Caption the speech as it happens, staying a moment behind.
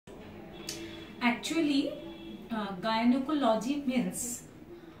Actually, gynecology means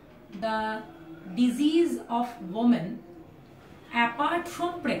the disease of woman apart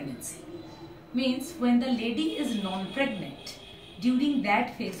from pregnancy. Means when the lady is non-pregnant, during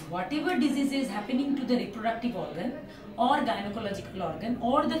that phase, whatever disease is happening to the reproductive organ or gynecological organ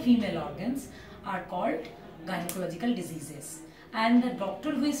or the female organs are called gynecological diseases. And the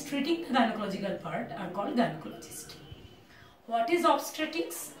doctor who is treating the gynecological part are called gynecologist. What is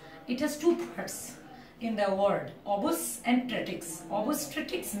obstetrics? It has two parts in the word, obus and tretics.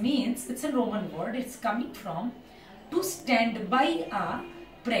 Obstetrics means, it's a Roman word, it's coming from to stand by a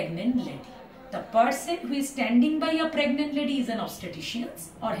pregnant lady. The person who is standing by a pregnant lady is an obstetrician,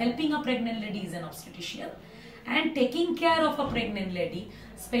 or helping a pregnant lady is an obstetrician, and taking care of a pregnant lady,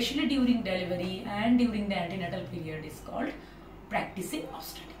 especially during delivery and during the antenatal period, is called practicing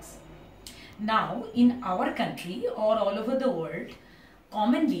obstetrics. Now, in our country or all over the world,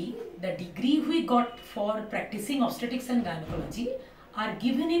 commonly the degree we got for practicing obstetrics and gynecology are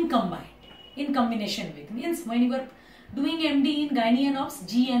given in combination with, means when you are doing MD in Gynae and Obs,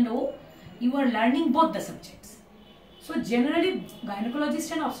 G and O, you are learning both the subjects. So generally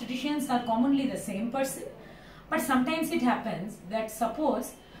gynecologists and obstetricians are commonly the same person, but sometimes it happens that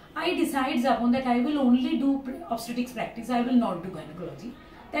suppose I decides upon that I will only do obstetrics practice, I will not do gynecology.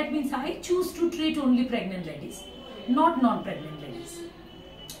 That means I choose to treat only pregnant ladies, not non-pregnant ladies.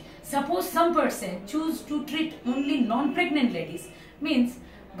 Suppose some person choose to treat only non-pregnant ladies, means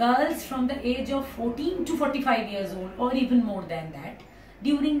girls from the age of 14 to 45 years old or even more than that,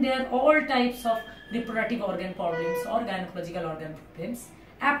 during their all types of reproductive organ problems or gynecological organ problems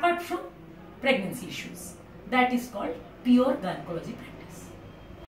apart from pregnancy issues. That is called pure gynecology practice.